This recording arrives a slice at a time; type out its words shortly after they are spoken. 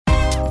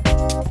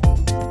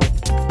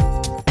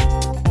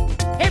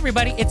Hey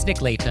everybody, it's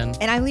Nick Leighton.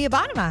 And I'm Leah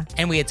Bonnema.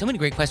 And we had so many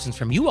great questions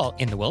from you all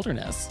in the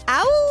wilderness.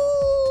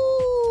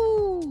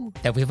 Ow!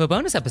 That we have a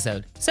bonus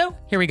episode. So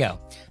here we go.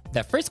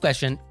 The first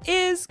question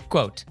is,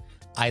 quote,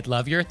 I'd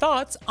love your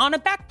thoughts on a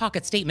back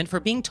pocket statement for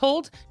being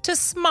told to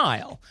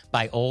smile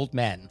by old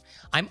men.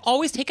 I'm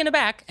always taken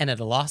aback and at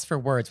a loss for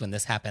words when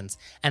this happens.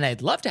 And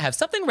I'd love to have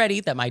something ready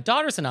that my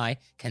daughters and I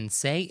can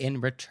say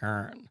in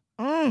return.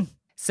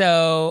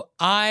 So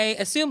I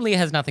assume Leah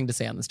has nothing to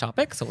say on this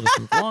topic, so we'll just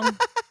move along.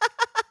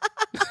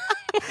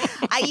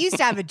 I used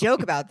to have a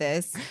joke about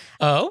this.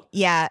 Oh?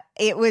 Yeah,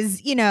 it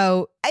was,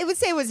 I would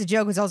say it was a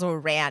joke. It was also a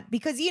rant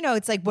because,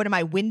 it's like one of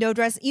my window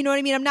dress. You know what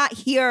I mean? I'm not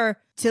here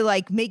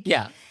to make.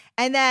 Yeah.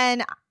 And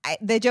then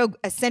the joke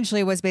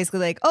essentially was basically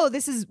like, oh,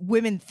 this is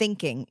women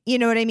thinking. You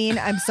know what I mean?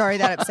 I'm sorry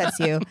that upsets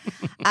you.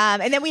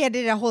 And then we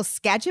did a whole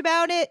sketch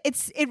about it.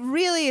 It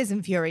really is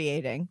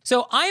infuriating.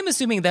 So I'm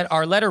assuming that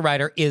our letter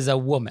writer is a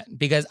woman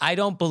because I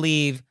don't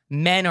believe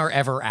men are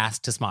ever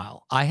asked to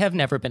smile. I have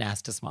never been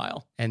asked to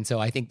smile. And so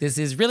I think this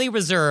is really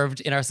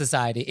reserved in our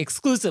society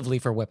exclusively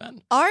for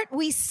women. Aren't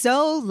we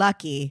so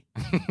lucky?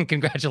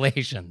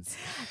 Congratulations.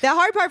 The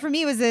hard part for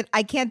me was that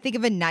I can't think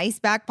of a nice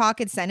back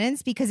pocket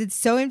sentence because it's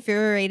so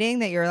infuriating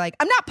that you're like,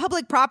 I'm not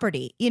public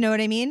property. You know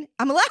what I mean?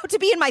 I'm allowed to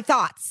be in my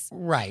thoughts.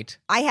 Right.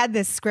 I had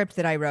this script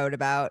that I wrote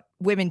about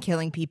women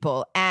killing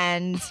people,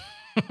 and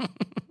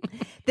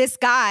this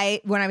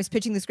guy, when I was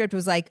pitching the script,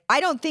 was like, I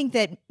don't think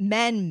that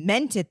men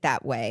meant it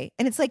that way.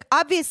 And it's like,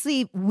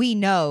 obviously, we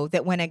know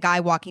that when a guy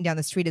walking down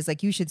the street is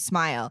like, you should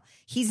smile,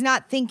 he's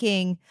not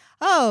thinking,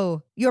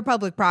 oh, you're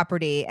public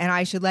property and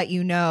I should let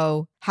you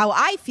know how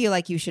I feel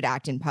like you should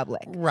act in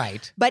public.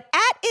 Right. But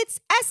at its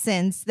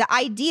essence, the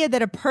idea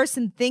that a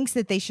person thinks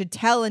that they should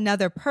tell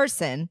another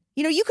person,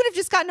 you could have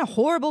just gotten a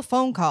horrible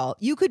phone call.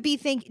 You could be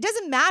thinking, it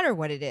doesn't matter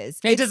what it is.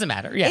 It doesn't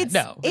matter. Yeah,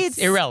 it's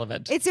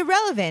irrelevant. It's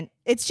irrelevant.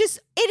 It's just,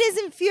 it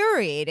is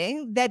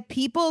infuriating that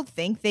people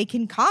think they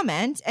can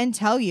comment and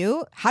tell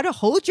you how to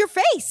hold your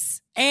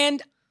face.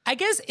 And I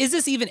guess, is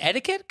this even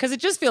etiquette? Because it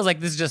just feels like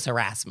this is just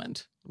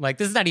harassment. Like,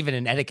 this is not even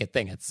an etiquette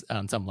thing. It's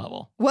on some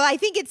level. Well, I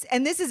think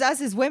and this is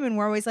us as women,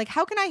 we're always like,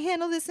 how can I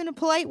handle this in a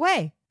polite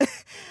way?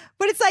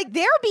 But it's like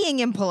they're being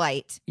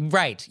impolite.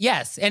 Right.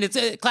 Yes. And it's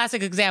a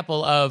classic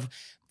example of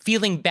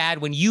feeling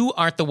bad when you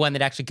aren't the one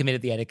that actually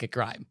committed the etiquette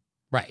crime.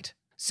 Right.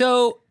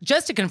 So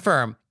just to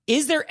confirm,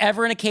 is there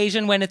ever an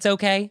occasion when it's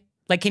okay?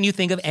 Like, can you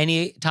think of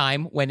any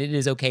time when it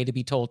is okay to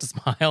be told to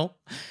smile?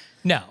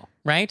 No.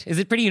 Right? Is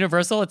it pretty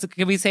universal?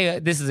 Can we say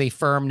this is a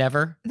firm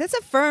never? That's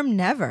a firm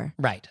never.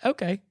 Right.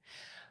 Okay.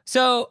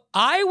 So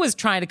I was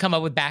trying to come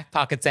up with back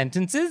pocket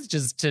sentences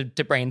just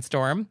to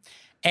brainstorm.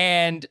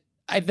 And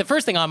the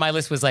first thing on my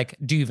list was like,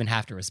 do you even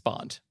have to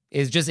respond?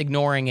 Is just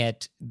ignoring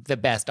it the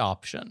best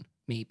option?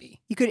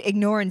 Maybe. You could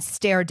ignore and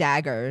stare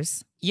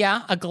daggers.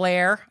 Yeah, a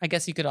glare. I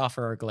guess you could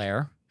offer a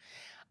glare.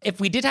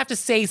 If we did have to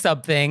say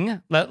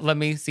something, let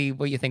me see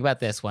what you think about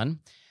this one.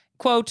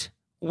 Quote,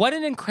 what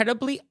an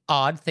incredibly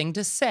odd thing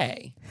to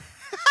say.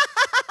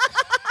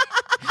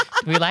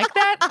 Do we like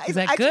that? Is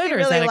that good? Or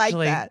is that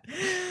actually like that?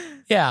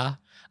 Yeah.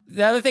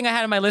 The other thing I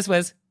had on my list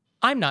was,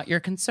 I'm not your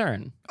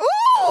concern.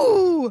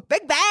 Ooh,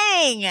 big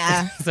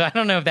bang. So I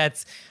don't know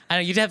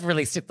if you'd have to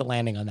really stick the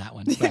landing on that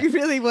one. You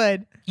really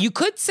would. You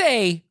could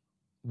say,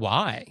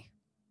 why?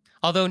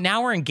 Although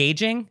now we're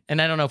engaging,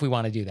 and I don't know if we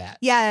want to do that.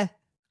 Yeah,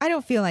 I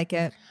don't feel like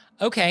it.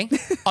 Okay.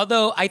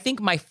 Although I think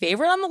my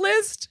favorite on the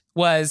list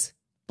was,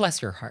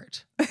 bless your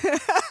heart.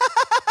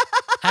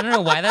 I don't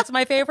know why that's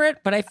my favorite,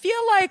 but I feel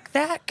like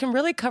that can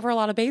really cover a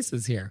lot of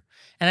bases here.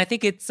 And I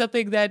think it's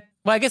something that,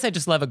 I guess I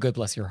just love a good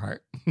bless your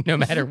heart, no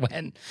matter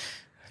when.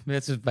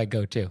 That's just my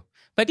go-to.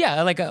 But yeah,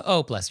 I like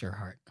oh, bless your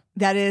heart.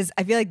 That is,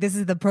 I feel like this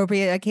is the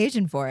appropriate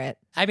occasion for it.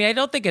 I mean, I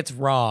don't think it's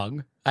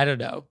wrong. I don't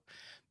know.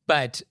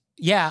 But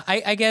yeah,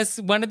 I guess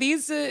one of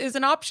these is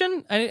an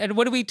option. And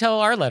what do we tell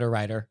our letter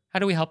writer? How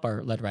do we help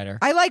our letter writer?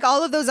 I like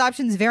all of those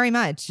options very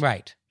much.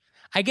 Right.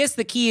 I guess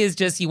the key is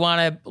just you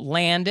want to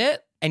land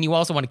it. And you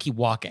also want to keep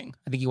walking.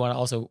 I think you want to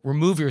also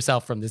remove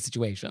yourself from the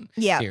situation.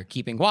 Yeah. So you're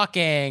keeping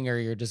walking or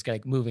you're just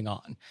like moving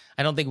on.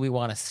 I don't think we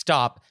want to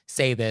stop,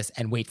 say this,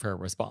 and wait for a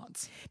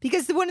response.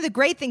 Because one of the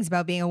great things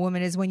about being a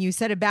woman is when you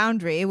set a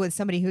boundary with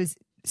somebody who's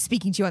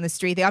speaking to you on the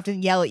street, they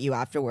often yell at you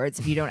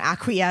afterwards if you don't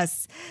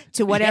acquiesce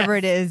to whatever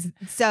it is.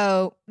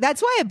 So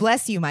that's why a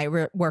bless you might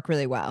work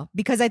really well.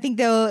 Because I think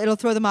it'll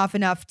throw them off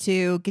enough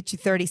to get you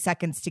 30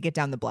 seconds to get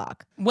down the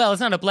block. Well,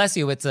 it's not a bless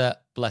you, it's a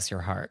bless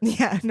your heart.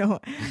 Yeah, no.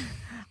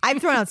 I've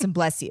thrown out some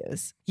bless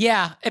yous.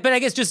 Yeah, but I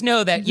guess just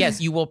know that,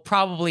 yes, you will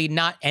probably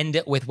not end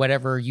it with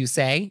whatever you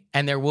say,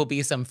 and there will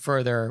be some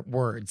further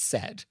words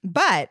said.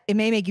 But it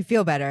may make you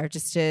feel better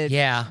just to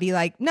be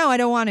like, no, I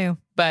don't want to.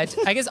 But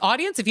I guess,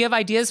 audience, if you have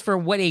ideas for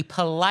what a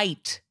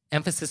polite,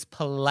 emphasis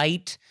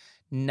polite,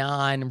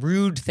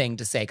 non-rude thing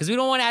to say, because we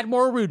don't want to add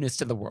more rudeness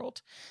to the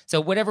world.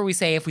 So whatever we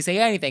say, if we say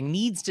anything,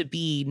 needs to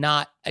be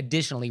not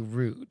additionally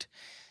rude.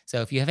 So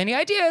if you have any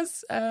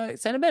ideas,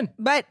 send them in.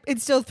 But it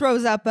still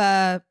throws up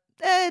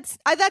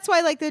that's why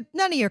I like the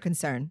none of your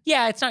concern.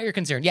 Yeah, it's not your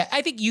concern. Yeah,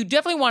 I think you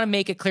definitely want to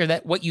make it clear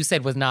that what you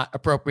said was not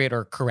appropriate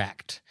or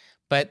correct.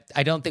 But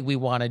I don't think we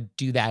want to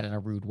do that in a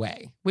rude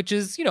way, which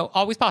is,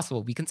 always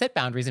possible. We can set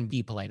boundaries and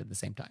be polite at the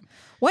same time.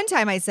 One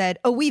time I said,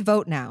 "Oh, we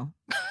vote now."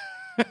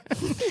 I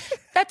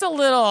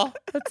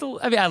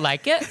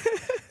like it.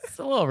 It's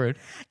a little rude.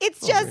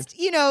 It's just,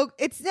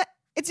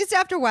 it's just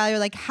after a while, you're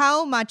like,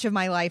 how much of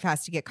my life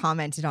has to get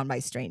commented on by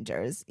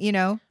strangers,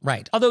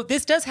 Right. Although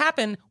this does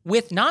happen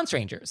with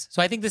non-strangers.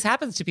 So I think this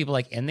happens to people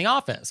like in the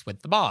office,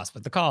 with the boss,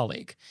 with the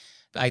colleague.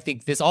 I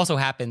think this also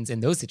happens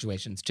in those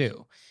situations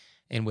too.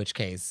 In which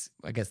case,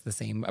 I guess the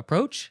same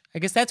approach. I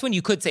guess that's when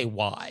you could say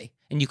why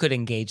and you could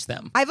engage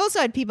them. I've also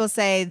had people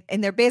say,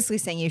 and they're basically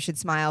saying you should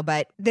smile,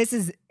 but this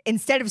is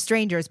instead of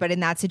strangers, but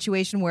in that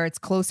situation where it's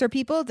closer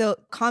people, they'll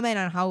comment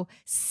on how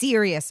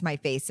serious my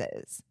face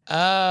is.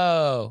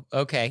 Oh,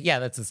 okay. Yeah,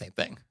 that's the same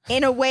thing.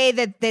 In a way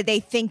that they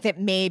think that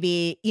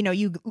maybe,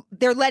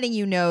 they're letting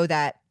you know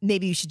that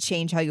maybe you should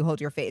change how you hold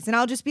your face. And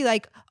I'll just be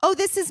like, oh,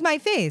 this is my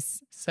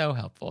face. So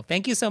helpful.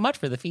 Thank you so much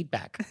for the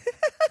feedback.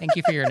 Thank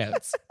you for your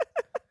notes.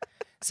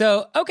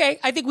 So, okay,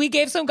 I think we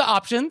gave some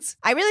options.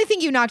 I really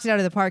think you knocked it out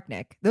of the park,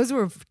 Nick. Those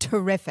were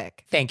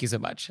terrific. Thank you so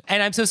much.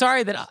 And I'm so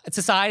sorry that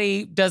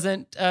society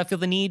doesn't feel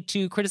the need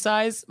to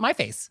criticize my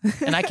face,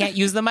 and I can't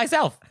use them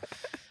myself.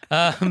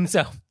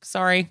 So,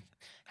 sorry,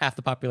 half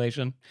the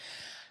population.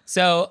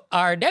 So,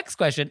 our next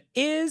question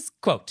is,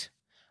 quote,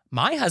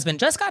 "My husband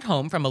just got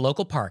home from a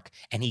local park,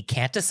 and he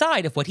can't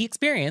decide if what he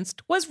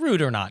experienced was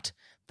rude or not."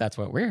 That's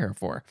what we're here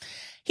for.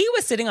 "He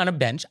was sitting on a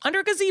bench under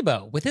a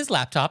gazebo with his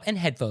laptop and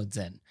headphones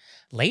in.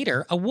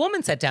 Later, a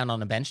woman sat down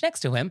on a bench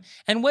next to him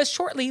and was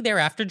shortly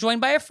thereafter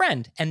joined by a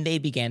friend, and they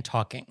began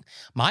talking.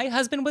 My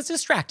husband was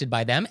distracted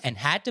by them and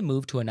had to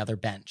move to another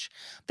bench.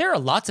 There are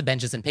lots of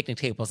benches and picnic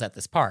tables at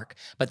this park,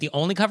 but the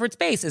only covered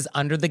space is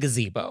under the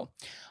gazebo.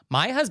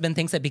 My husband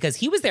thinks that because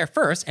he was there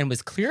first and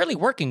was clearly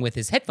working with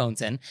his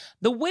headphones in,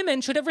 the women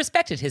should have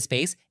respected his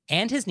space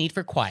and his need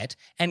for quiet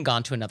and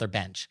gone to another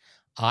bench.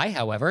 I,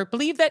 however,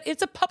 believe that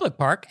it's a public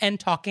park and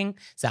talking,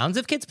 sounds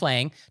of kids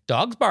playing,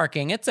 dogs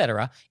barking,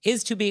 etc.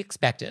 is to be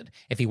expected.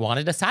 If he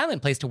wanted a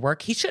silent place to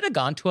work, he should have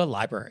gone to a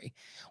library.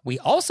 We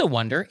also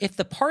wonder if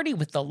the party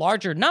with the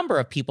larger number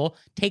of people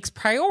takes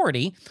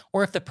priority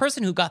or if the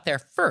person who got there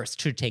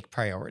first should take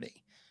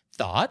priority.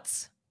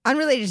 Thoughts?"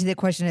 Unrelated to the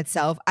question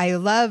itself, I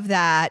love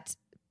that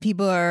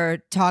people are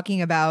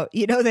talking about,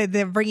 that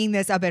they're bringing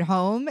this up at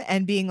home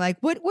and being like,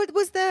 what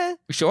was the...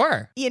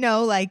 Sure.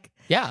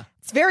 Yeah.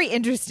 It's very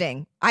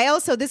interesting.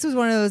 This was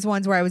one of those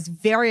ones where I was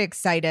very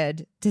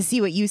excited to see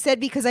what you said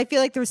because I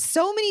feel like there's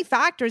so many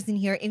factors in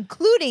here,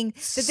 including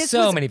that this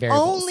was many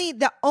variables. Only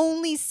the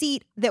only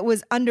seat that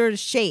was under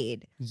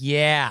shade.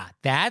 Yeah,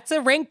 that's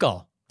a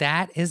wrinkle.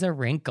 That is a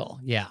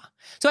wrinkle. Yeah.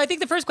 So I think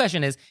the first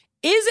question is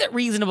it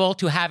reasonable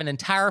to have an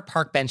entire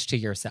park bench to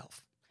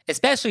yourself?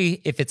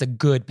 Especially if it's a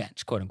good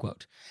bench, quote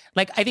unquote.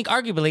 I think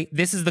arguably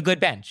this is the good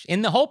bench.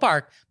 In the whole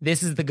park,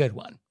 this is the good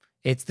one.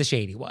 It's the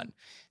shady one.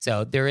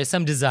 So there is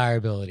some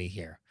desirability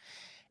here.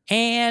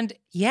 And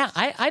yeah,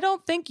 I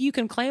don't think you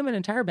can claim an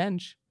entire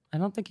bench. I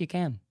don't think you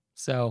can.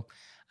 So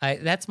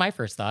that's my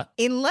first thought.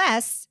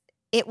 Unless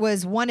it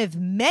was one of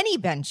many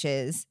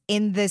benches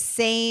in the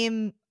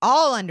same,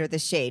 all under the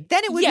shade.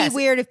 Then it would be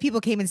weird if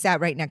people came and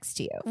sat right next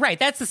to you. Right.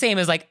 That's the same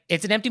as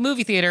it's an empty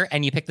movie theater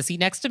and you pick the seat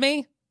next to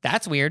me.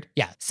 That's weird.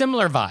 Yeah.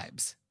 Similar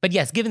vibes. But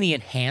yes, given the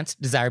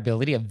enhanced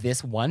desirability of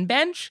this one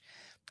bench,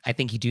 I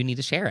think you do need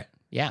to share it.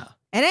 Yeah.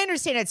 And I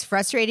understand it's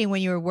frustrating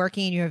when you're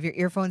working and you have your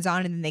earphones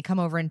on and then they come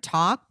over and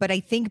talk. But I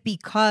think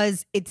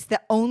because it's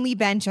the only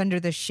bench under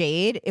the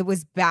shade, it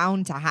was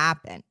bound to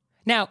happen.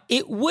 Now,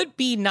 it would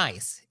be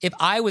nice if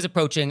I was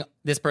approaching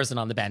this person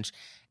on the bench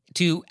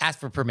to ask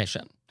for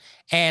permission.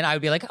 And I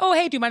would be like, oh,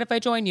 hey, do you mind if I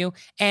join you?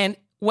 And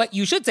what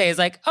you should say is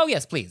oh,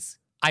 yes, please.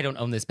 I don't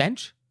own this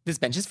bench. This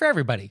bench is for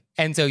everybody.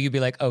 And so you'd be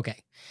like,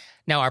 okay.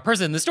 Now, our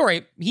person in the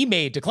story, he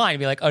may decline and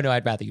be like, oh, no,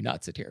 I'd rather you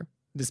not sit here.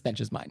 This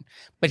bench is mine.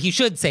 But he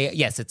should say,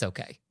 yes, it's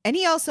okay. And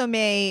he also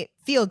may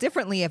feel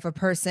differently if a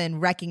person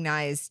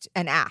recognized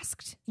and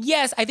asked.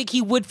 Yes, I think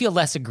he would feel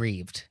less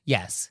aggrieved.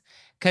 Yes.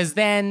 Because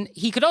then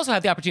he could also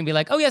have the opportunity to be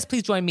like, oh, yes,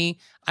 please join me.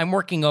 I'm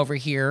working over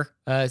here.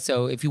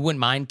 So if you wouldn't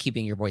mind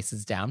keeping your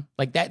voices down,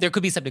 that, there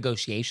could be some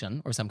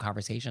negotiation or some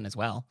conversation as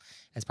well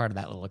as part of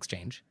that little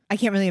exchange. I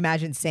can't really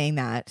imagine saying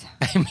that.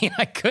 I mean,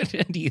 I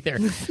couldn't either.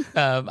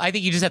 I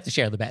think you just have to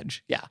share the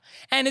bench. Yeah.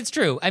 And it's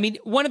true. I mean,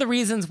 one of the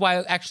reasons why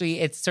actually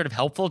it's sort of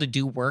helpful to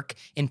do work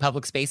in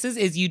public spaces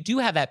is you do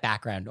have that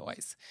background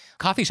noise.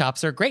 Coffee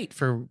shops are great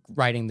for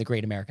writing the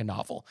great American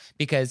novel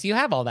because you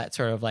have all that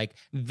sort of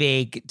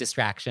vague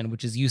distraction,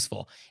 which is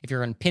useful. If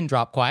you're in pin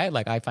drop quiet,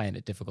 I find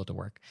it difficult to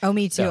work. Oh,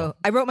 me too. So,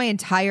 I wrote my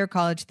entire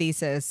college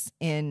thesis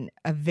in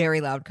a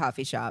very loud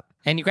coffee shop.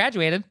 And you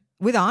graduated?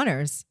 With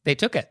honors. They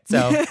took it.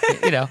 So,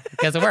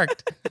 because it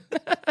worked.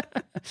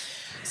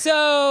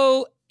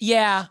 So,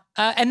 yeah.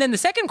 And then the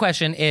second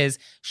question is,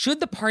 should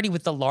the party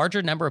with the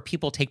larger number of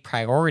people take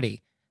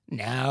priority?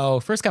 No,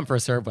 first come,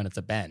 first serve when it's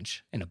a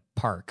bench in a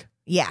park.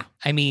 Yeah.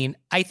 I mean,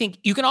 I think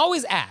you can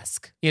always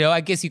ask.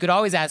 I guess you could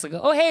always ask, like,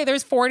 oh, hey,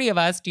 there's 40 of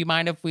us. Do you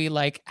mind if we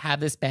like have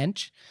this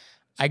bench?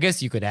 I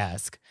guess you could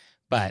ask,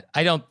 but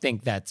I don't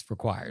think that's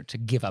required to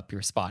give up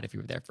your spot if you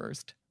were there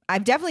first.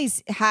 I've definitely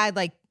had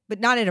but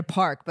not at a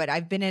park, but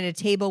I've been at a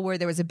table where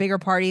there was a bigger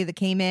party that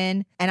came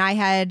in and I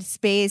had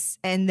space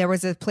and there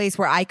was a place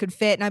where I could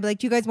fit. And I'd be like,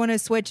 do you guys want to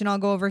switch and I'll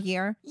go over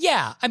here?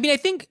 Yeah. I mean, I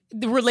think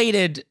the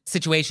related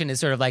situation is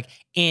sort of like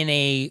in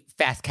a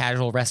fast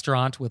casual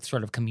restaurant with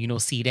sort of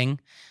communal seating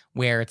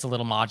where it's a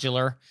little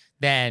modular.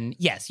 Then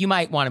yes, you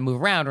might want to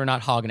move around or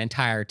not hog an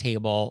entire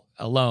table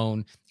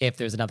alone if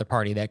there's another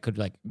party that could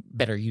like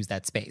better use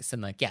that space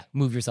and like, yeah,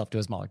 move yourself to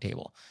a smaller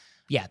table.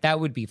 Yeah, that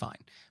would be fine.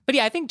 But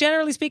yeah, I think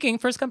generally speaking,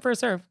 first come, first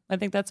serve. I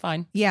think that's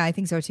fine. Yeah, I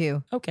think so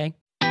too. Okay.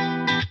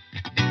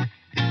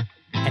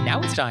 And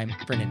now it's time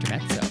for an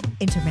intermezzo.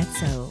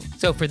 Intermezzo.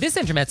 So for this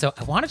intermezzo,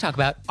 I want to talk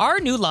about our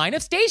new line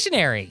of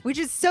stationery. Which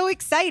is so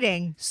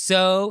exciting.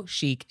 So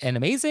chic and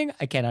amazing.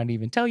 I cannot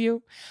even tell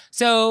you.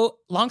 So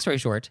long story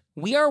short,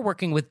 we are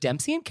working with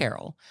Dempsey &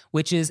 Carroll,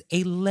 which is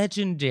a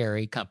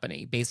legendary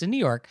company based in New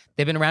York.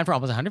 They've been around for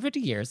almost 150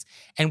 years.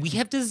 And we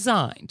have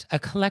designed a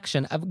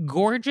collection of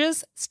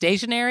gorgeous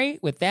stationery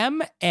with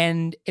them.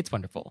 And it's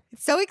wonderful.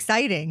 It's so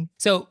exciting.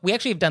 So we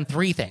actually have done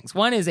 3 things.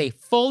 One is a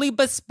fully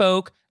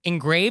bespoke,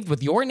 engraved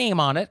with your name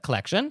on it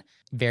collection.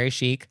 Very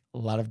chic, a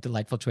lot of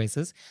delightful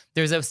choices.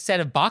 There's a set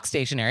of box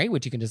stationery,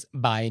 which you can just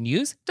buy and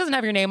use. Doesn't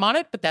have your name on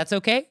it, but that's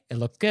okay. It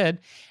looks good.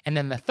 And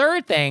then the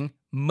third thing,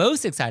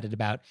 most excited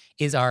about,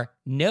 is our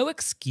No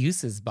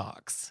Excuses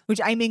box. Which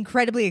I'm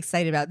incredibly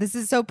excited about. This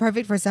is so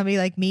perfect for somebody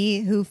like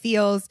me who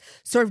feels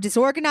sort of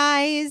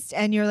disorganized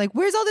and you're like,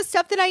 where's all the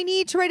stuff that I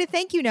need to write a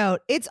thank you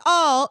note? It's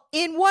all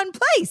in one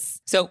place.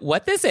 So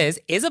what this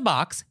is a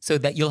box so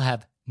that you'll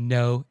have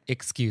no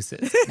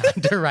excuses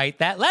not to write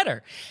that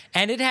letter.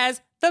 And it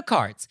has the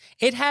cards.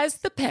 It has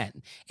the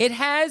pen. It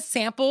has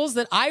samples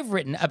that I've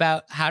written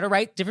about how to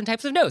write different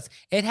types of notes.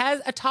 It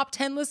has a top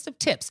 10 list of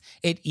tips.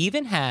 It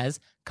even has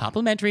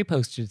complimentary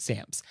postage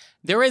stamps.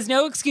 There is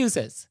no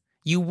excuses.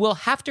 You will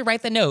have to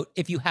write the note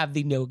if you have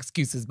the No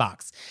Excuses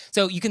box.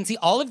 So you can see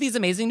all of these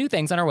amazing new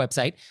things on our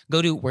website.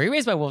 Go to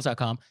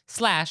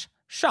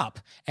wereraisedbywolves.com/shop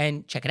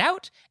and check it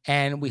out.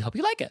 And we hope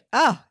you like it.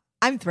 Oh,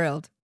 I'm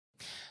thrilled.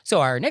 So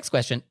our next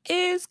question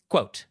is,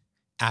 quote,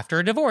 after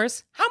a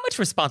divorce, how much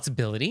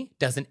responsibility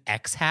does an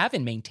ex have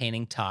in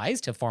maintaining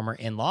ties to former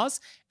in-laws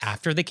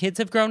after the kids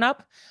have grown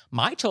up?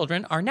 My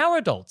children are now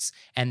adults,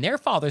 and their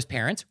father's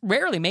parents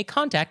rarely make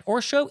contact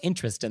or show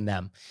interest in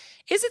them.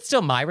 Is it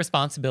still my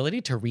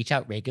responsibility to reach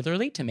out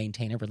regularly to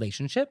maintain a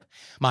relationship?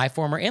 My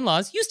former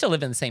in-laws used to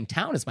live in the same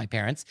town as my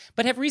parents,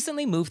 but have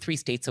recently moved 3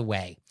 states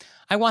away.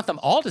 I want them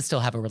all to still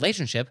have a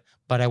relationship,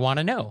 but I want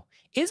to know,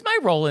 is my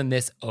role in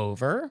this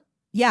over?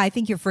 Yeah, I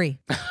think you're free.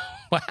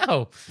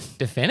 Wow,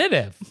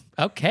 definitive.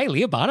 Okay,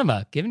 Leah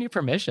Bonnema, giving you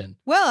permission.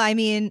 Well, I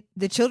mean,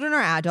 the children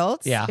are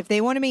adults. Yeah. If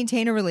they want to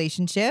maintain a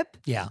relationship.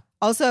 Yeah.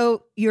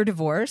 Also, you're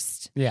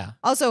divorced. Yeah.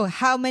 Also,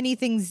 how many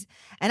things,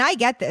 and I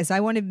get this, I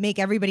want to make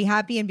everybody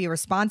happy and be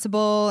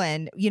responsible.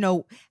 And,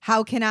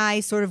 how can I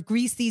sort of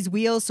grease these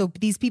wheels so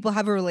these people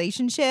have a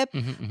relationship?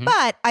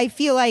 But I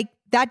feel like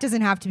that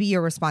doesn't have to be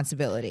your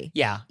responsibility.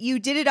 Yeah. You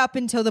did it up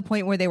until the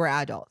point where they were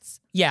adults.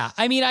 Yeah.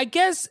 I mean, I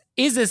guess,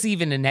 is this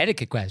even an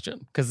etiquette question?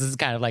 Because this is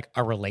kind of like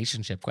a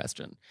relationship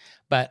question.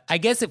 But I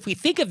guess if we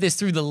think of this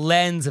through the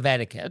lens of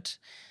etiquette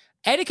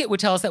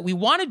would tell us that we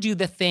want to do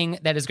the thing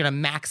that is going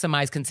to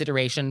maximize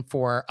consideration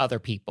for other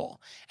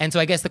people. And so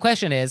I guess the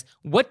question is,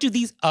 what do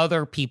these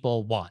other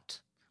people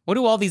want? What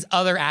do all these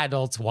other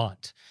adults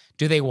want?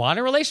 Do they want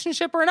a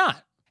relationship or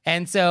not?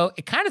 And so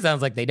it kind of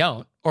sounds like they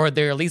don't, or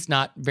they're at least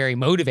not very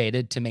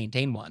motivated to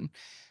maintain one.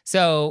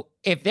 So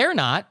if they're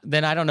not,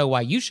 then I don't know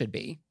why you should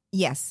be.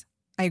 Yes,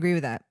 I agree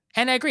with that.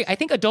 And I agree. I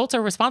think adults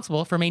are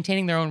responsible for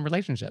maintaining their own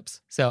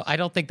relationships. So I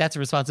don't think that's a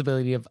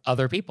responsibility of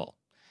other people.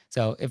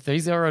 So if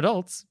these are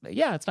adults,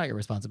 yeah, it's not your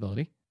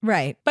responsibility.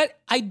 Right. But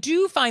I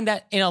do find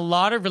that in a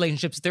lot of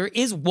relationships, there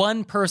is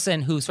one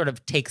person who sort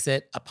of takes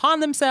it upon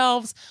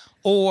themselves,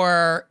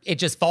 or it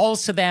just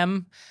falls to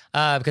them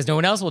because no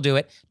one else will do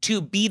it,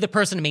 to be the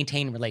person to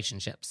maintain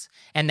relationships.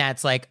 And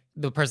that's like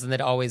the person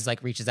that always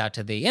like reaches out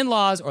to the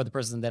in-laws, or the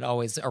person that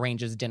always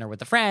arranges dinner with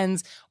the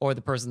friends, or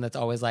the person that's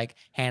always like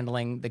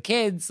handling the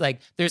kids. Like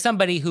there's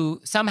somebody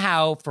who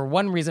somehow, for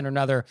one reason or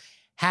another,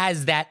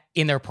 has that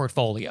in their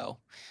portfolio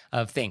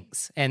of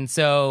things. And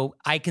so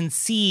I can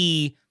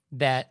see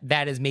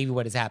that is maybe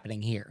what is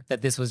happening here,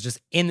 that this was just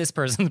in this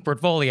person's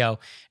portfolio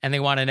and they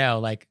want to know,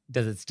 like,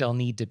 does it still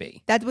need to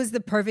be? That was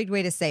the perfect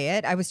way to say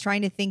it. I was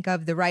trying to think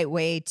of the right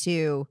way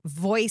to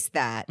voice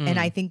that. And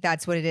I think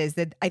that's what it is.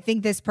 That I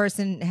think this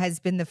person has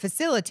been the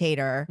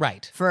facilitator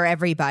for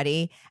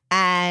everybody.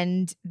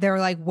 And they're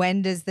like,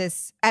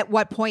 at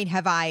what point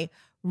have I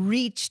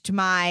reached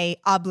my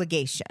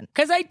obligation?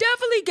 Because I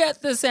definitely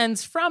get the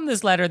sense from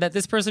this letter that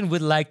this person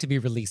would like to be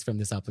released from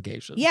this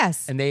obligation.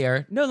 Yes. And they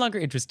are no longer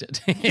interested.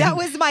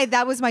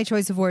 That was my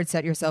choice of words,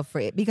 set yourself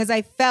free, because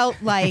I felt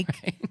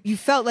like you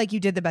felt like you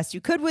did the best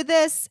you could with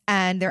this,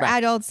 and they're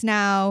adults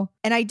now.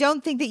 And I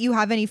don't think that you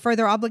have any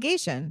further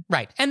obligation.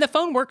 Right. And the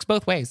phone works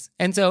both ways.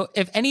 And so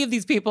if any of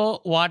these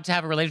people want to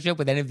have a relationship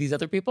with any of these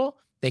other people,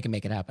 they can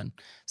make it happen.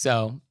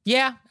 So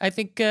yeah, I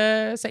think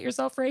set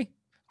yourself free.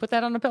 Put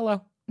that on a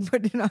pillow.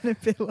 Put it on a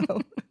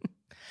pillow.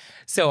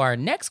 So our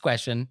next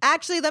question.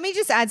 Actually, let me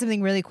just add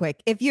something really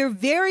quick. If you're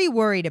very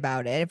worried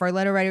about it, if our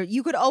letter writer,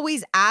 you could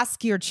always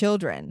ask your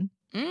children.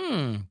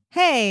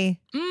 Hey.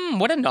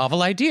 What a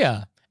novel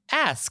idea.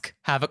 Ask.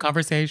 Have a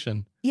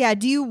conversation. Yeah.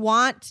 Do you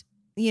want,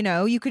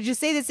 you could just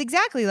say this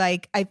exactly.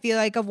 Like, I feel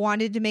like I've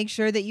wanted to make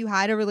sure that you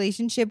had a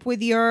relationship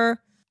with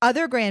your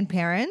other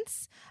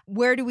grandparents.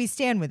 Where do we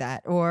stand with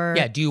that? Or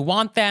yeah, do you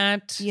want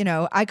that?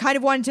 I kind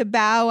of wanted to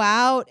bow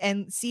out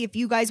and see if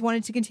you guys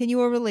wanted to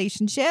continue a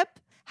relationship.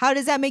 How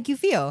does that make you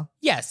feel?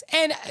 Yes.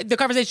 And the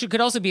conversation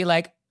could also be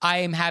like, I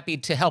am happy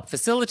to help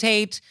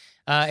facilitate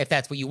if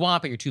that's what you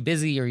want, but you're too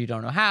busy or you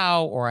don't know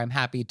how, or I'm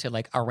happy to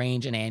like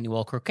arrange an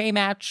annual croquet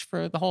match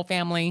for the whole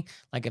family.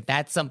 Like if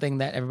that's something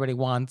that everybody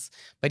wants.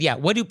 But yeah,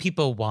 what do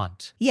people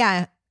want?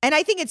 Yeah. And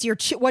I think it's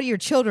what do your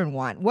children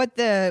want? What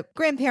the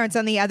grandparents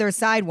on the other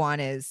side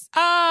want is.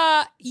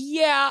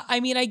 Yeah. I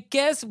mean, I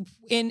guess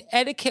in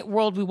etiquette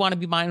world, we want to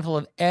be mindful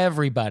of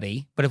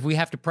everybody. But if we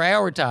have to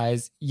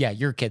prioritize, yeah,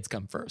 your kids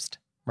come first.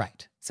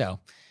 Right. So,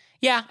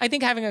 yeah, I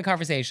think having a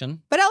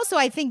conversation. But also,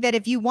 I think that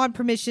if you want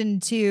permission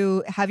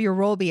to have your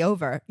role be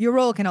over, your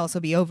role can also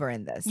be over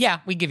in this. Yeah,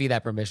 we give you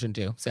that permission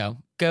too. So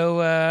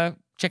go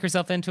check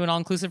yourself into an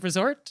all-inclusive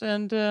resort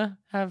and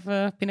have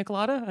a pina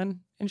colada and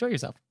enjoy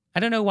yourself. I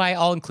don't know why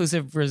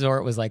all-inclusive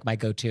resort was like my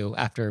go-to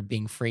after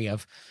being free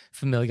of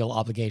familial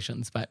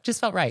obligations, but just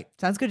felt right.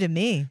 Sounds good to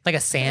me. Like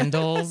a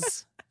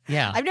sandals.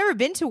 Yeah. I've never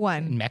been to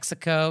one. In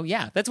Mexico.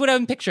 Yeah, that's what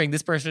I'm picturing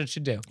this person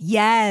should do.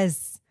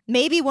 Yes.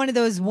 Maybe one of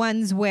those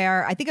ones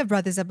where, I think I've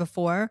brought this up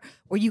before,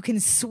 where you can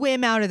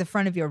swim out of the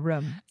front of your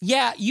room.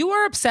 Yeah, you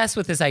are obsessed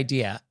with this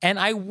idea. And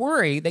I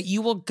worry that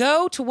you will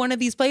go to one of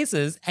these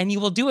places and you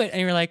will do it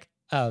and you're like,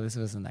 oh, this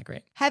wasn't that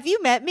great. Have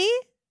you met me?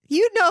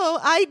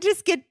 I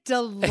just get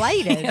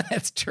delighted. Yeah,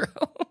 that's true.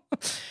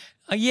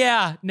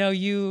 Yeah, no,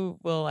 you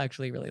will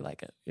actually really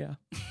like it. Yeah.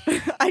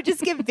 I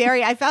just get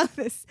I found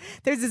there's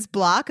this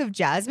block of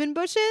jasmine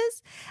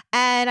bushes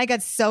and I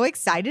got so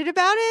excited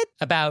about it.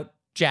 About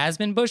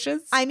jasmine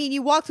bushes? I mean,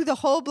 you walk through the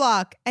whole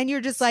block and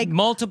you're just like.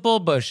 Multiple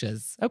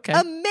bushes. Okay.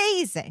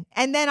 Amazing.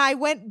 And then I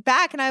went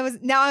back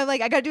and now I'm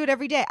like, I got to do it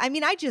every day. I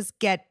mean, I just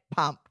get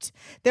pumped.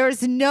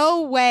 There's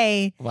no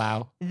way.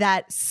 Wow.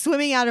 That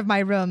swimming out of my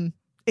room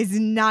is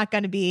not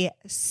going to be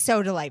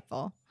so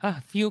delightful.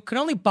 If you could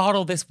only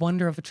bottle this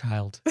wonder of a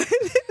child.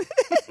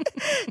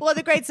 Well,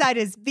 the great side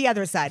is the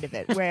other side of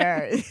it,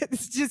 where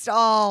it's just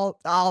all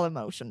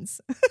emotions.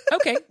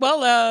 Okay.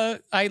 Well,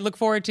 I look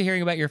forward to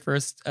hearing about your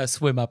first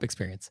swim up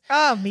experience.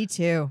 Oh, me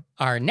too.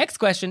 Our next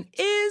question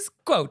is,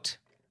 quote,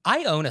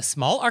 I own a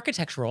small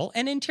architectural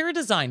and interior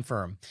design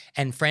firm,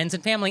 and friends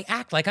and family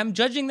act like I'm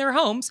judging their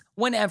homes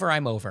whenever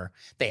I'm over.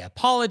 They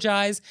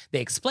apologize, they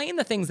explain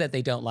the things that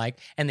they don't like,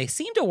 and they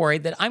seem to worry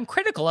that I'm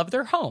critical of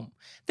their home.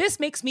 This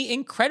makes me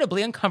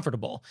incredibly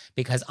uncomfortable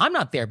because I'm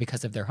not there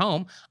because of their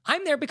home.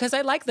 I'm there because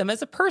I like them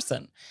as a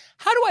person.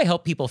 How do I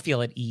help people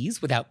feel at ease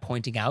without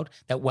pointing out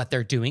that what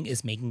they're doing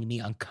is making me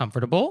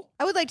uncomfortable?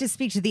 I would like to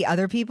speak to the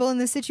other people in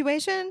this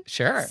situation.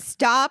 Sure.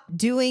 Stop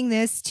doing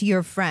this to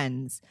your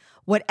friends.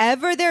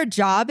 Whatever their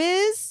job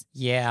is.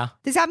 Yeah.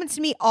 This happens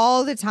to me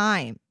all the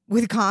time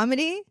with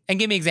comedy. And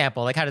give me an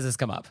example. Like, how does this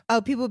come up?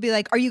 Oh, people will be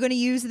like, are you going to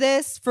use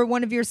this for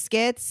one of your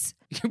skits?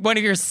 One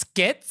of your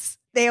skits?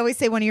 They always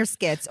say one of your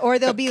skits. Or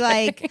they'll be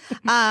like,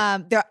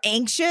 they're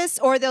anxious,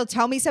 or they'll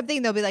tell me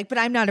something. They'll be like, but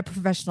I'm not a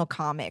professional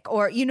comic.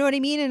 Or you know what I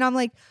mean? And I'm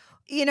like,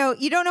 you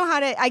don't know how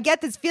to, I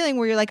get this feeling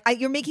where you're like,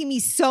 you're making me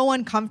so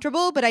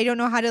uncomfortable, but I don't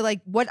know how to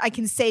what I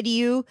can say to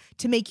you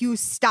to make you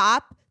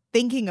stop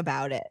thinking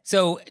about it.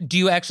 So do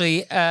you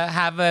actually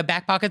have a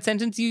back pocket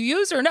sentence you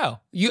use or no?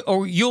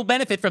 You'll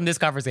benefit from this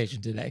conversation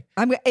today.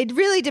 It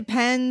really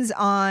depends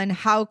on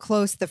how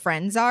close the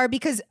friends are,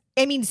 because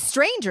I mean,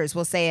 strangers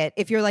will say it.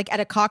 If you're like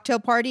at a cocktail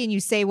party and you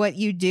say what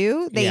you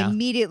do, they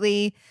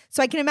immediately.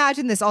 So I can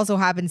imagine this also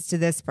happens to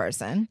this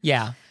person.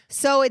 Yeah.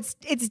 So it's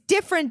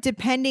different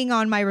depending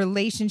on my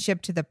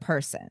relationship to the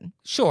person.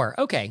 Sure.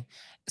 Okay.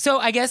 So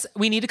I guess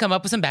we need to come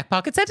up with some back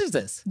pocket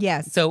sentences.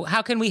 Yes. So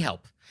how can we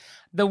help?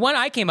 The one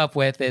I came up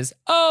with is,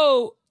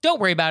 oh, don't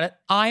worry about it.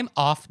 I'm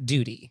off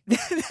duty.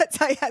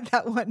 I had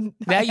that one.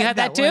 Yeah, you had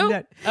that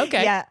too?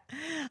 Okay. Yeah.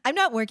 I'm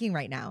not working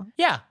right now.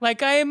 Yeah,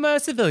 like I am a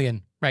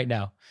civilian right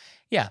now.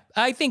 Yeah,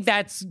 I think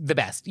that's the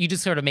best. You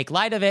just sort of make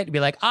light of it. Be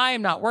like, I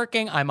am not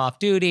working. I'm off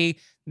duty.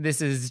 This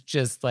is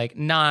just like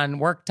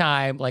non-work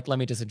time. Like, let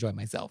me just enjoy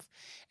myself.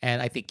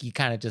 And I think you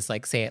kind of just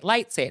like say it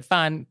light, say it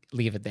fun,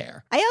 leave it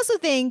there. I also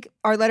think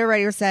our letter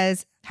writer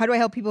says, how do I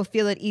help people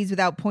feel at ease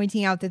without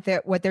pointing out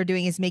that what they're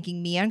doing is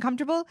making me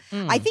uncomfortable?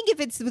 I think if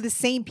it's with the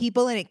same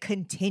people and it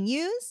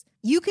continues,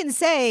 you can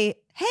say,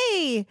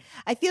 hey,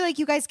 I feel like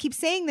you guys keep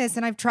saying this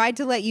and I've tried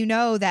to let you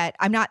know that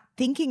I'm not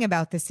thinking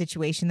about this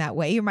situation that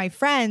way. You're my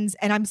friends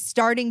and I'm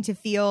starting to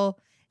feel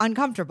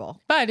uncomfortable.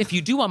 But if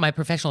you do want my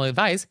professional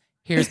advice,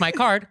 here's my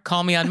card.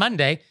 Call me on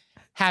Monday.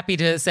 Happy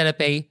to set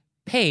up a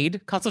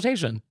paid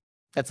consultation.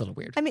 That's a little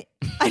weird. I mean,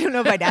 I don't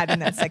know if I'd add in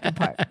that second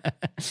part.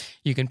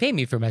 You can pay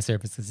me for my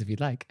services if you'd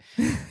like.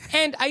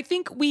 And I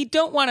think we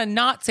don't want to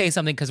not say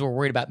something because we're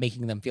worried about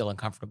making them feel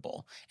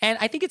uncomfortable. And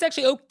I think it's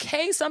actually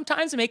okay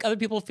sometimes to make other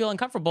people feel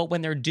uncomfortable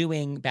when they're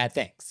doing bad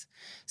things.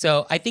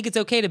 So I think it's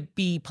okay to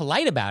be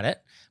polite about it.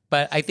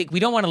 But I think we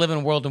don't want to live in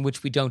a world in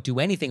which we don't do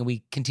anything and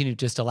we continue to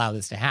just allow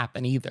this to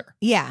happen either.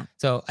 Yeah.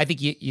 So I think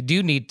you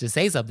do need to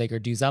say something or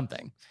do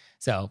something.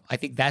 So I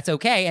think that's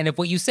okay. And if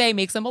what you say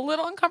makes them a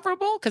little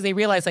uncomfortable because they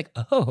realize like,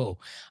 oh,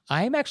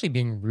 I'm actually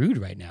being rude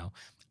right now,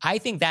 I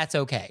think that's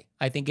okay.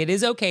 I think it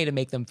is okay to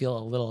make them feel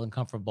a little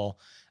uncomfortable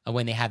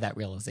when they have that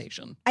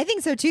realization. I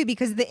think so too,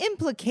 because the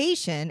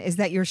implication is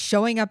that you're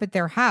showing up at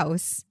their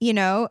house. You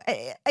know,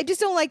 I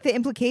just don't like the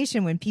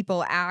implication when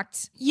people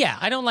act. Yeah,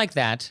 I don't like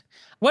that.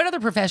 What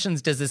other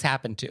professions does this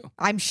happen to?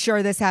 I'm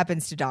sure this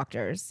happens to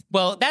doctors.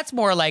 Well, that's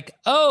more like,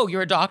 oh,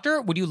 you're a doctor?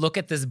 Would you look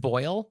at this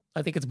boil?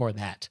 I think it's more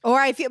that. Or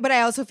I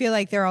also feel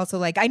like they're also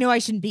like, I know I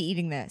shouldn't be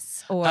eating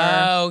this. Or,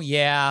 oh,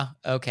 yeah.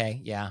 Okay,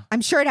 yeah.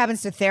 I'm sure it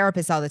happens to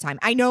therapists all the time.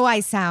 I know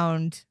I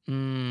sound...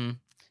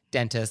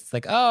 Dentists,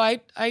 like, oh,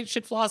 I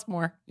should floss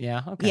more.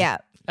 Yeah, okay. Yeah.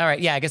 All right,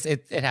 yeah, I guess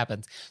it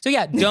happens. So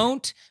yeah,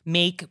 don't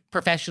make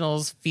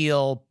professionals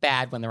feel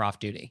bad when they're off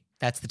duty.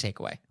 That's the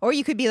takeaway. Or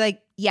you could be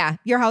like, yeah,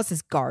 your house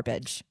is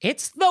garbage.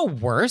 It's the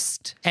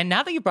worst. And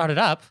now that you brought it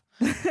up,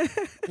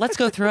 let's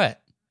go through it.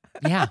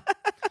 Yeah.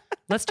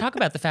 Let's talk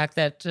about the fact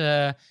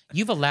that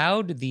you've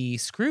allowed the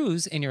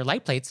screws in your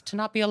light plates to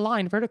not be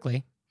aligned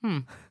vertically.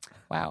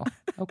 Wow.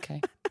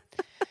 Okay.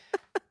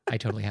 I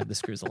totally have the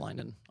screws aligned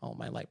in all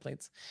my light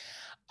plates.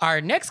 Our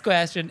next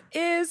question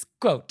is,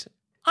 quote,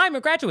 I'm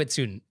a graduate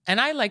student, and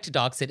I like to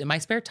dog sit in my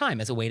spare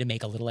time as a way to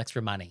make a little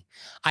extra money.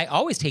 I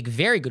always take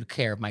very good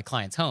care of my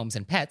clients' homes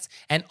and pets,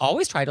 and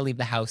always try to leave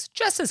the house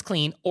just as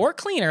clean or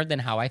cleaner than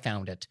how I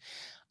found it.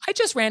 I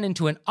just ran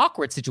into an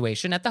awkward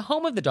situation at the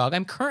home of the dog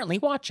I'm currently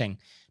watching.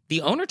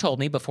 The owner told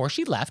me before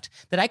she left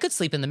that I could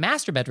sleep in the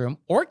master bedroom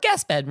or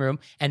guest bedroom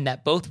and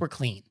that both were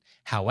clean.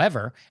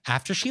 However,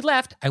 after she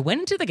left, I went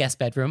into the guest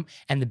bedroom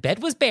and the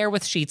bed was bare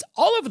with sheets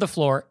all over the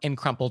floor in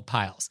crumpled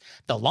piles.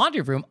 The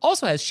laundry room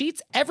also has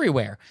sheets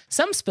everywhere,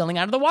 some spilling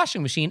out of the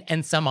washing machine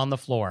and some on the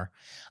floor.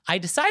 I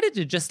decided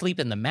to just sleep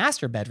in the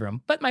master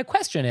bedroom, but my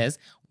question is,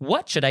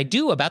 what should I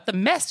do about the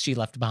mess she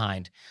left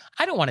behind?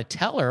 I don't want to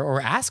tell her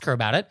or ask her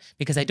about it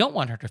because I don't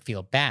want her to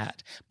feel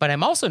bad. But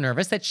I'm also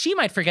nervous that she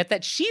might forget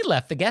that she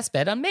left the guest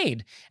bed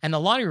unmade and the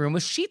laundry room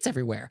with sheets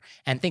everywhere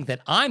and think that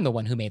I'm the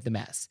one who made the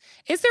mess.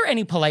 Is there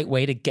any polite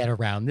way to get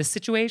around this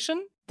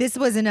situation? This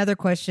was another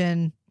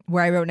question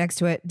where I wrote next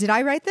to it, did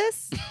I write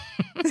this?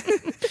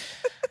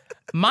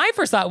 My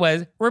first thought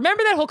was,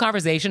 remember that whole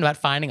conversation about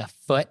finding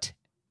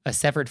a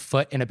severed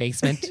foot in a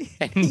basement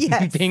and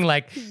Yes. being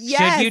like,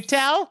 Yes. should you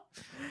tell?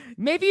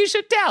 Maybe you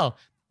should tell.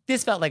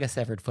 This felt like a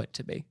severed foot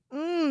to me.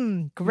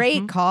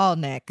 Great call,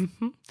 Nick.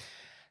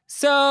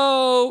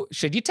 So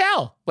should you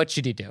tell? What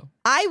should you do?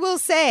 I will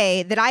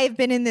say that I have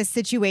been in this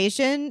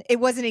situation. It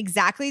wasn't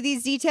exactly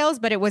these details,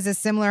 but it was a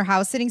similar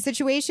house sitting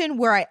situation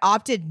where I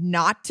opted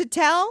not to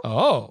tell.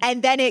 Oh.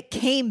 And then it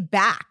came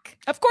back.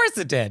 Of course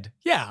it did.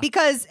 Yeah.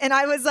 And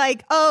I was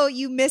like, oh,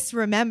 you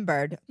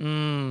misremembered.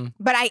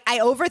 But I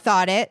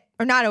overthought it,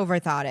 or not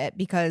overthought it,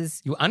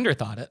 because... You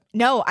underthought it.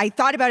 No, I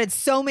thought about it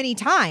so many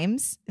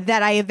times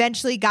that I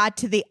eventually got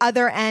to the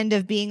other end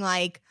of being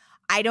like,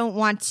 I don't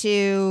want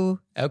to.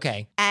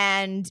 Okay.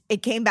 And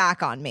it came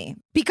back on me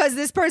because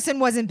this person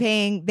wasn't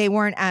paying, they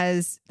weren't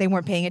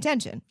paying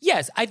attention.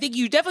 Yes, I think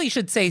you definitely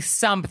should say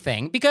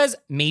something because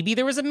maybe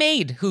there was a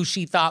maid who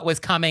she thought was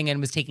coming and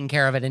was taking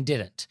care of it and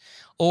didn't.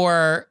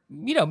 Or,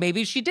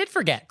 maybe she did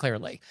forget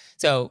clearly.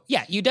 So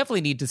yeah, you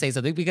definitely need to say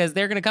something because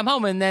they're going to come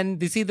home and then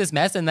they see this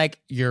mess and like,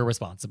 you're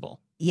responsible.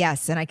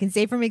 Yes. And I can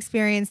say from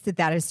experience that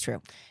that is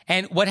true.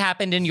 And what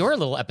happened in your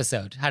little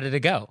episode? How did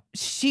it go?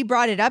 She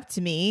brought it up to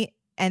me.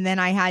 And then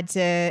I had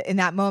to, in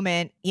that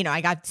moment,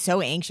 I got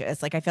so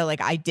anxious. Like I felt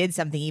like I did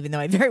something, even though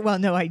I very well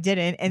know I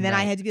didn't. And then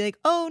I had to be like,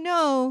 oh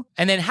no.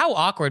 And then how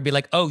awkward be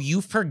like, oh, you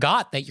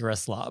forgot that you're a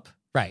slob.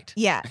 Right.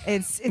 Yeah.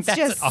 It's That's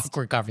just an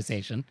awkward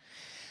conversation.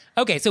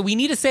 Okay. So we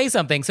need to say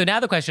something. So now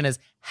the question is,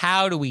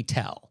 how do we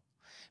tell?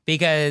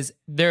 Because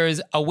there's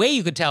a way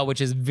you could tell,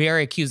 which is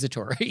very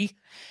accusatory.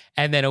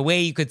 And then a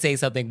way you could say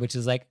something, which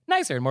is like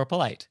nicer and more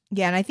polite.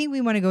 Yeah. And I think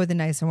we want to go with the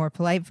nicer, more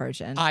polite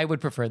version. I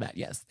would prefer that.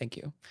 Yes. Thank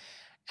you.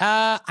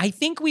 I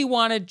think we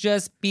want to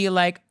just be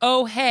like,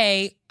 oh,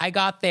 hey, I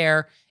got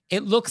there.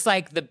 It looks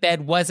like the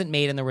bed wasn't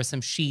made and there were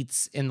some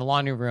sheets in the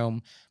laundry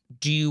room.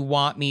 Do you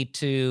want me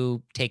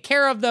to take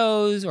care of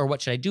those or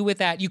what should I do with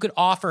that? You could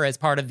offer as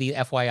part of the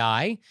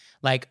FYI,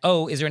 like,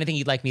 oh, is there anything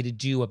you'd like me to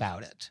do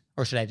about it?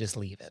 Or should I just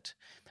leave it?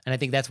 And I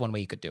think that's one way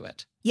you could do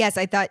it. Yes,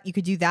 I thought you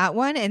could do that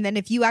one. And then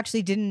if you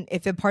actually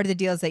if a part of the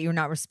deal is that you're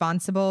not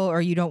responsible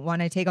or you don't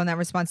want to take on that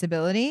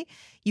responsibility,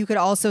 you could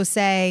also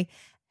say,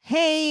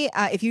 hey,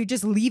 if you're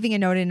just leaving a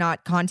note and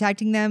not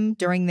contacting them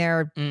during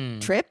their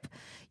trip,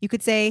 you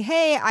could say,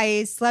 hey,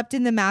 I slept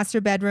in the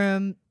master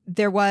bedroom.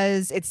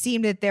 It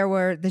seemed that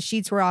the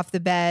sheets were off the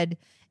bed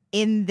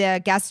in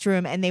the guest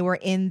room, and they were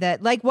in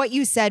like what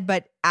you said,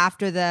 but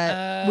after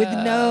with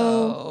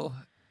no.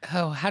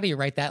 Oh, how do you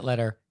write that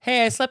letter?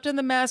 Hey, I slept in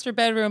the master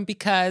bedroom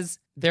because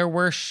there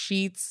were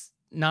sheets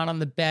not on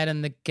the bed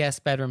in the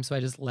guest bedroom, so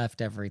I just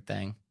left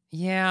everything.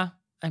 Yeah,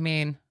 I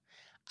mean,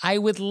 I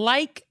would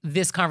like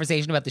this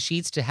conversation about the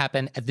sheets to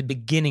happen at the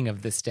beginning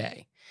of the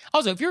stay.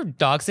 Also, if you're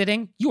dog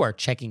sitting, you are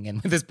checking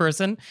in with this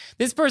person.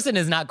 This person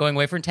is not going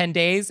away for 10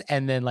 days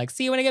and then like,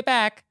 see you when I get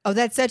back. Oh,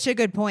 that's such a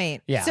good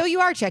point. Yeah. So you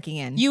are checking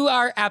in. You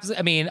are absolutely,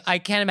 I mean, I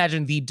can't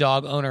imagine the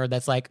dog owner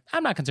that's like,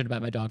 I'm not concerned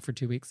about my dog for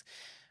 2 weeks.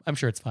 I'm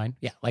sure it's fine.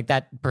 Yeah, like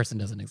that person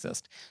doesn't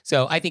exist.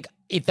 So I think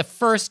if the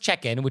first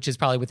check-in, which is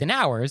probably within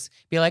hours,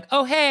 be like,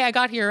 oh, hey, I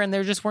got here and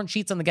there just weren't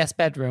sheets on the guest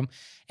bedroom.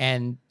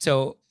 And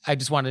so I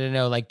just wanted to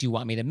know, like, do you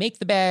want me to make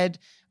the bed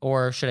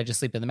or should I just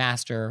sleep in the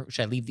master?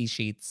 Should I leave these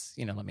sheets?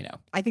 Let me know.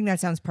 I think that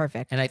sounds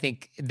perfect. And I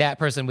think that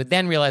person would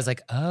then realize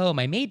like, oh,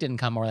 my maid didn't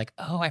come, or like,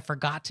 oh, I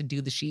forgot to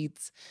do the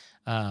sheets.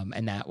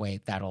 And that way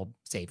that'll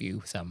save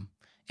you some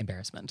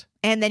embarrassment.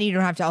 And then you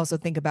don't have to also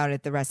think about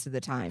it the rest of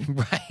the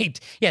time. Right.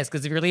 Yes,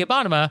 because if you're Leah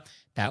Bonnema,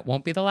 that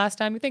won't be the last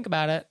time you think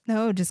about it.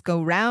 No, just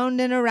go round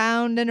and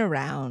around and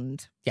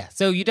around. Yeah,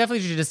 so you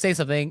definitely should just say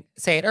something.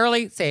 Say it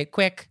early, say it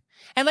quick.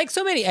 And like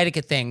so many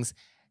etiquette things,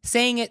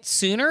 saying it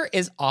sooner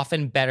is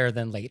often better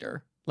than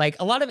later. Like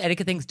a lot of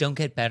etiquette things don't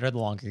get better the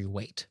longer you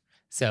wait.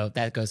 So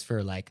that goes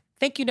for like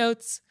thank you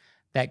notes.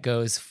 That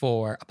goes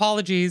for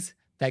apologies.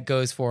 That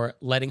goes for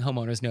letting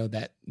homeowners know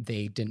that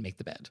they didn't make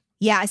the bed.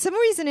 Yeah, I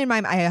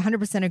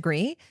 100%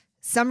 agree.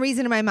 Some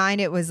reason in my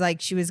mind, it was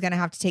like she was going to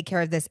have to take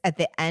care of this at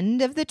the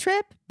end of the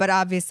trip, but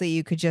obviously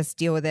you could just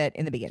deal with it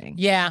in the beginning.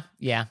 Yeah.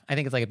 I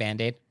think it's like a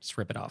Band-Aid. Just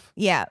rip it off.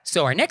 Yeah.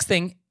 So our next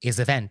thing is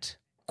event.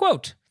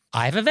 Quote,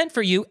 I have an event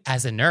for you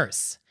as a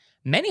nurse.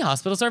 Many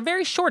hospitals are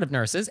very short of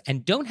nurses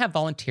and don't have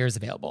volunteers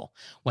available.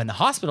 When the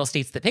hospital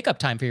states the pickup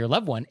time for your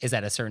loved one is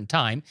at a certain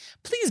time,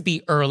 please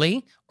be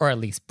early or at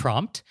least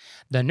prompt.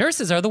 The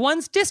nurses are the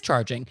ones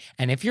discharging,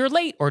 and if you're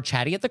late or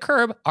chatty at the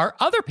curb, our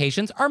other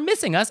patients are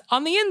missing us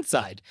on the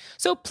inside.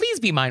 So please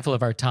be mindful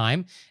of our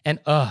time. And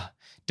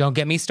don't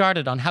get me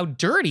started on how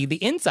dirty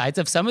the insides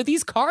of some of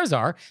these cars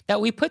are that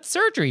we put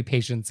surgery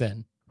patients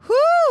in.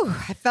 Whew,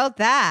 I felt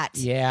that.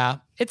 Yeah,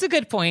 it's a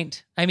good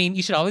point. I mean,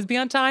 you should always be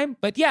on time,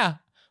 but yeah.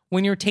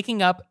 When you're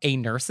taking up a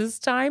nurse's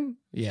time,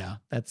 yeah,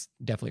 that's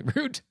definitely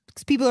rude.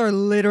 Because people are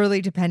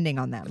literally depending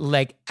on them.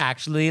 Like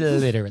actually,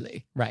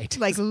 literally, right.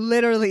 Like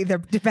literally, they're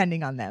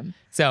depending on them.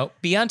 So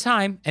be on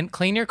time and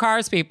clean your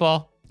cars,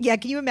 people. Yeah,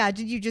 can you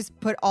imagine you just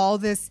put all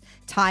this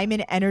time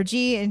and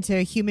energy into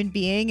a human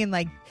being and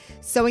like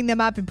sewing them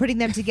up and putting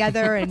them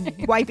together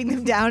and wiping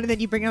them down, and then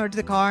you bring them over to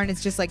the car and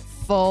it's just like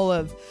full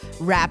of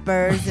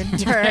wrappers and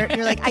dirt. And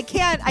you're like, I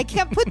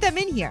can't put them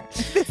in here.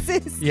 This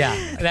is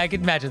and I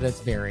can imagine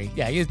that's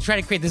you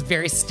try to create this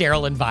very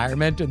sterile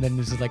environment and then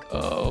it's just like,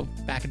 oh,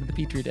 back into the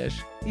petri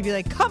dish. You'd be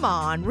like, come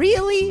on,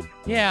 really?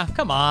 Yeah,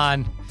 come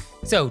on.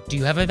 So, do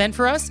you have an event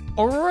for us,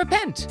 or a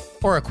repent,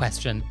 or a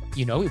question?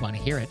 We want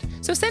to hear it.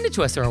 So send it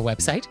to us through our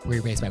website,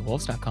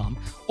 wereraisedbywolves.com,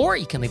 or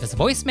you can leave us a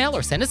voicemail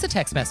or send us a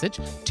text message,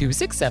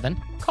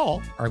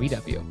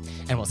 267-CALL-RBW.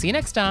 And we'll see you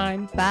next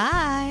time.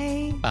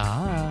 Bye.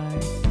 Bye.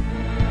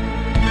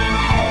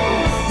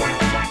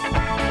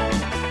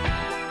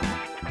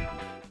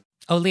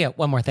 Oh, Leah,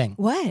 one more thing.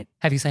 What?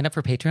 Have you signed up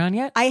for Patreon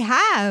yet? I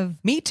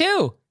have. Me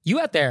too. You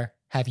out there,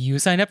 have you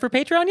signed up for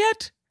Patreon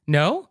yet?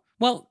 No?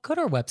 Well, go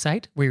to our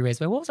website,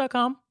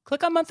 wereraisedbywolves.com,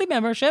 click on monthly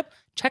membership,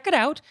 check it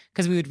out,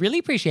 because we would really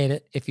appreciate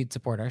it if you'd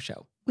support our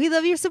show. We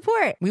love your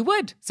support. We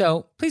would.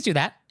 So please do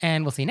that,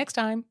 and we'll see you next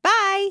time.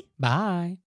 Bye. Bye.